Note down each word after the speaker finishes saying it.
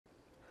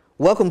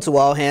Welcome to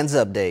All Hands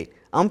Update.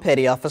 I'm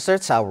Petty Officer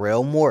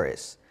Tyrell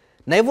Morris.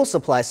 Naval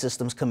Supply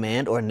Systems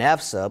Command, or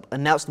NAVSUP,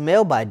 announced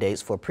mail-by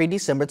dates for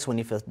pre-December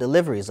 25th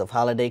deliveries of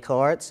holiday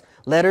cards,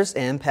 letters,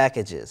 and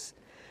packages.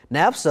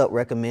 NAVSUP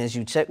recommends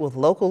you check with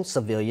local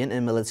civilian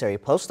and military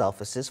post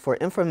offices for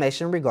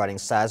information regarding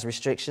size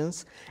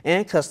restrictions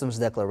and customs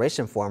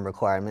declaration form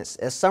requirements,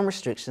 as some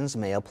restrictions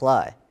may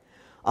apply.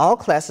 All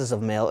classes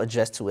of mail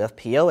addressed to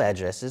FPO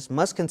addresses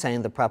must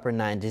contain the proper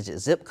 9-digit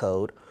zip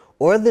code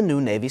or the new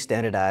Navy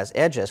standardized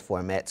address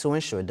format to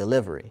ensure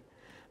delivery.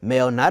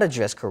 Mail not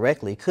addressed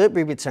correctly could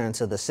be returned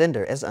to the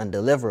sender as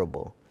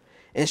undeliverable.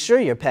 Ensure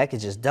your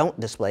packages don't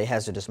display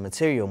hazardous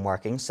material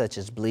markings such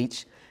as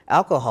bleach,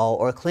 alcohol,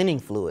 or cleaning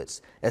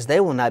fluids, as they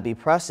will not be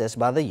processed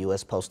by the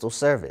U.S. Postal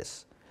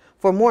Service.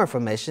 For more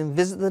information,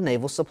 visit the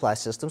Naval Supply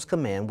Systems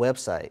Command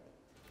website.